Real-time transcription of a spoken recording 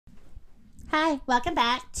Hi, welcome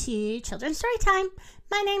back to Children's Story Time.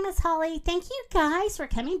 My name is Holly. Thank you guys for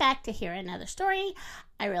coming back to hear another story.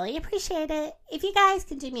 I really appreciate it. If you guys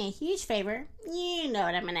can do me a huge favor, you know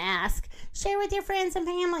what I'm going to ask. Share with your friends and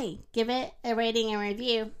family. Give it a rating and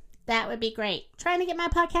review. That would be great. Trying to get my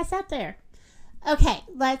podcast out there. Okay,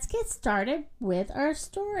 let's get started with our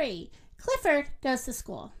story. Clifford goes to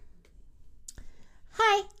school.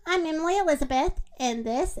 Hi, I'm Emily Elizabeth, and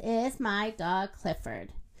this is my dog Clifford.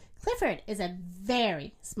 Clifford is a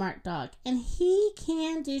very smart dog, and he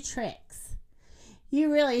can do tricks.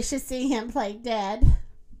 You really should see him play dead.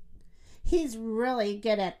 He's really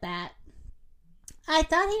good at that. I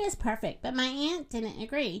thought he was perfect, but my aunt didn't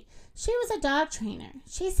agree. She was a dog trainer.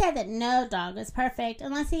 She said that no dog was perfect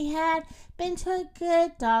unless he had been to a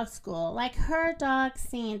good dog school, like her dog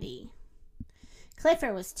Sandy.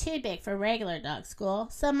 Clifford was too big for regular dog school,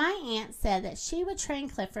 so my aunt said that she would train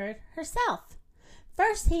Clifford herself.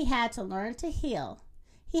 First, he had to learn to heel.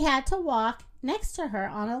 He had to walk next to her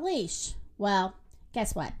on a leash. Well,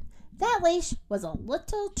 guess what? That leash was a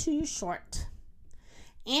little too short.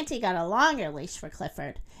 Auntie got a longer leash for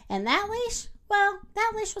Clifford, and that leash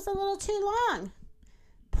was a little too long.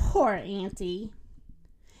 Poor Auntie.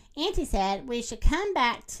 Auntie said we should come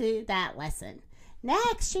back to that lesson.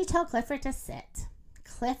 Next, she told Clifford to sit.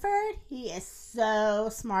 Clifford, he is so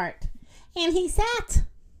smart, and he sat.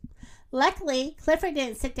 Luckily, Clifford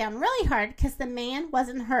didn't sit down really hard because the man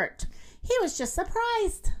wasn't hurt. He was just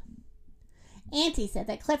surprised. Auntie said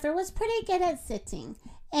that Clifford was pretty good at sitting,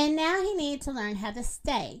 and now he needed to learn how to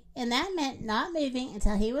stay, and that meant not moving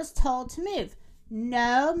until he was told to move,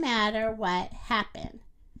 no matter what happened.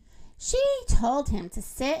 She told him to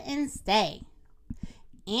sit and stay.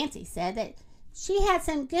 Auntie said that she had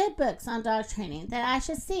some good books on dog training that I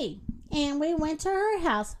should see, and we went to her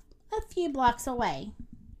house a few blocks away.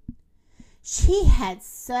 She had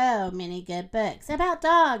so many good books about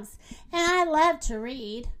dogs, and I loved to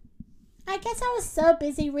read. I guess I was so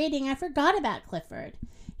busy reading I forgot about Clifford.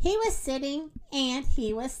 He was sitting and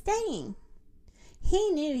he was staying. He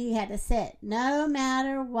knew he had to sit no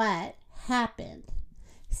matter what happened.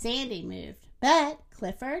 Sandy moved, but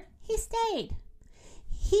Clifford, he stayed.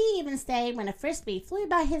 He even stayed when a frisbee flew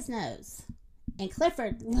by his nose. And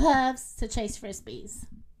Clifford loves to chase frisbees.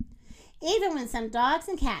 Even when some dogs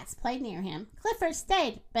and cats played near him, Clifford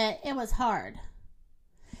stayed, but it was hard.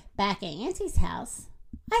 Back at Auntie's house,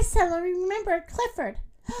 I suddenly remembered Clifford.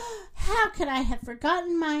 How could I have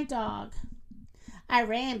forgotten my dog? I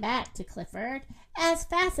ran back to Clifford as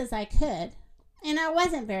fast as I could, and I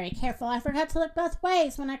wasn't very careful. I forgot to look both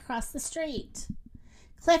ways when I crossed the street.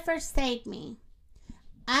 Clifford saved me.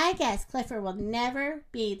 I guess Clifford will never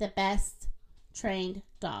be the best trained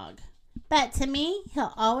dog. But to me,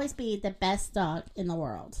 he'll always be the best dog in the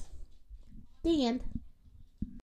world. The end.